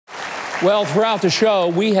Well, throughout the show,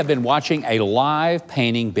 we have been watching a live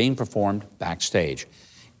painting being performed backstage.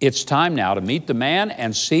 It's time now to meet the man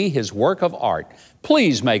and see his work of art.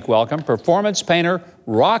 Please make welcome performance painter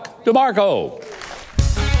Rock Demarco.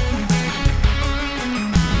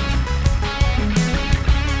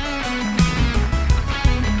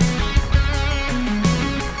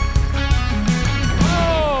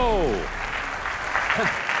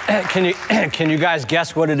 Can you guys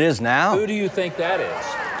guess what it is now? Who do you think that is?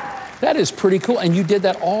 That is pretty cool. And you did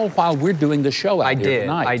that all while we're doing the show out here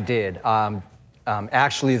tonight. I did.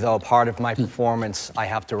 Actually, though, part of my performance, I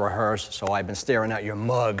have to rehearse, so I've been staring at your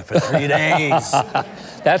mug for 3 days.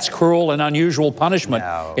 That's cruel and unusual punishment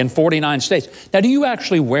in 49 states. Now, do you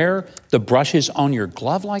actually wear the brushes on your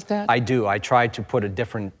glove like that? I do. I try to put a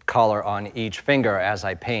different color on each finger as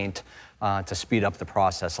I paint to speed up the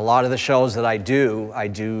process. A lot of the shows that I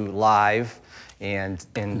do live and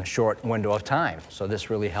in a short window of time. So this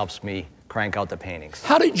really helps me crank out the paintings.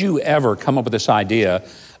 How did you ever come up with this idea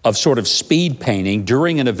of sort of speed painting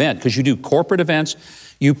during an event? Because you do corporate events,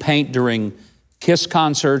 you paint during Kiss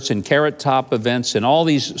concerts and Carrot Top events and all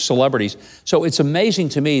these celebrities. So it's amazing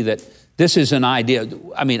to me that this is an idea.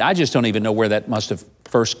 I mean, I just don't even know where that must have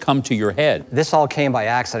first come to your head. This all came by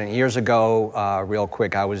accident. Years ago, real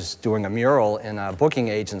quick, I was doing a mural in a booking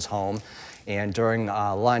agent's home, and during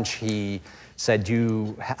lunch, he said,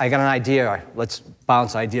 I got an idea, let's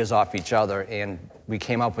bounce ideas off each other, and we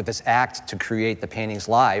came up with this act to create the paintings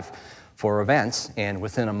live for events, and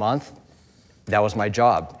within a month, that was my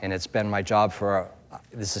job, and it's been my job for,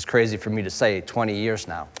 this is crazy for me to say, 20 years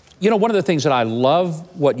now. You know, one of the things that I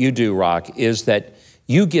love what you do, Rock, is that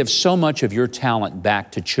you give so much of your talent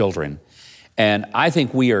back to children, and I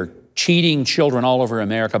think we are cheating children all over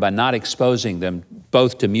America by not exposing them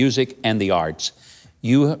both to music and the arts.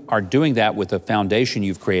 You are doing that with a foundation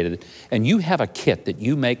you've created, and you have a kit that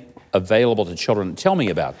you make available to children. Tell me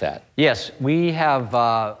about that. Yes, we have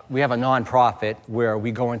a nonprofit where we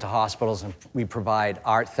go into hospitals and we provide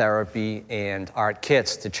art therapy and art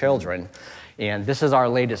kits to children. And this is our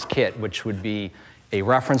latest kit, which would be a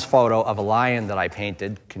reference photo of a lion that I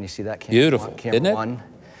painted. Can you see that? Beautiful, isn't it? One.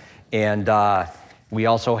 And we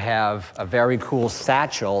also have a very cool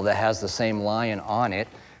satchel that has the same lion on it,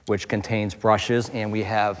 which contains brushes, and we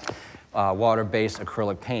have water-based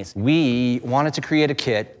acrylic paints. We wanted to create a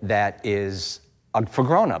kit that is for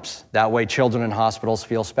grown-ups. That way children in hospitals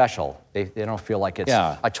feel special. They don't feel like it's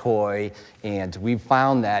a toy. And we've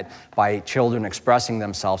found that by children expressing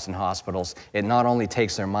themselves in hospitals, it not only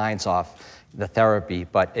takes their minds off the therapy,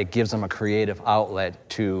 but it gives them a creative outlet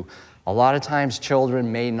to, a lot of times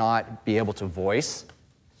children may not be able to voice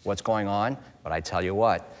what's going on, but I tell you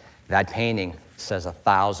what, that painting says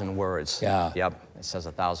 1,000 words. Yeah. Yep, it says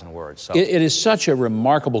 1,000 words. So it is such a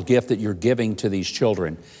remarkable gift that you're giving to these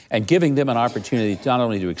children and giving them an opportunity not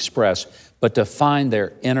only to express, but to find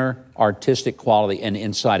their inner artistic quality. And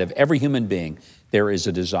inside of every human being, there is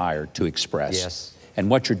a desire to express. Yes. And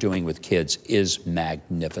what you're doing with kids is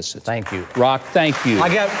magnificent. Thank you. Rock, thank you. do I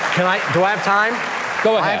have time?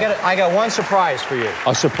 Go ahead. I got one surprise for you.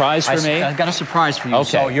 A surprise for me? I got a surprise for you. Okay.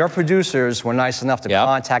 So your producers were nice enough to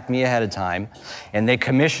contact me ahead of time, and they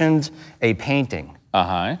commissioned a painting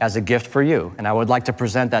as a gift for you. And I would like to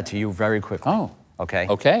present that to you very quickly. Oh. Okay?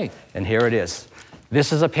 Okay. And here it is.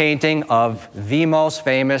 This is a painting of the most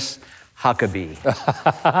famous Huckabee.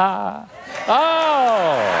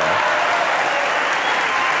 Oh!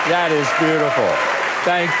 That is beautiful.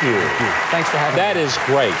 Thank you. Thanks for having me. That is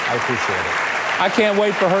great. I appreciate it. I can't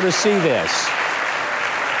wait for her to see this.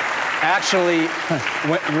 Actually,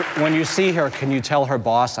 when you see her, can you tell her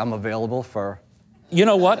boss I'm available for? You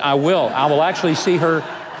know what? I will. I will actually see her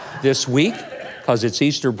this week because it's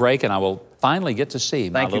Easter break, and I will finally get to see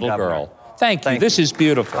my little girl. Thank you. This is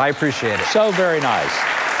beautiful. I appreciate it. So very nice.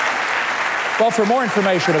 Well, for more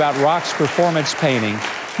information about Rock's performance painting,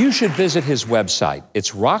 you should visit his website. It's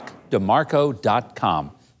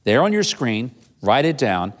rockdemarco.com. There on your screen, write it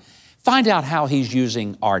down. Find out how he's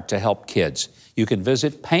using art to help kids. You can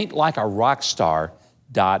visit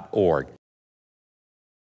paintlikearockstar.org.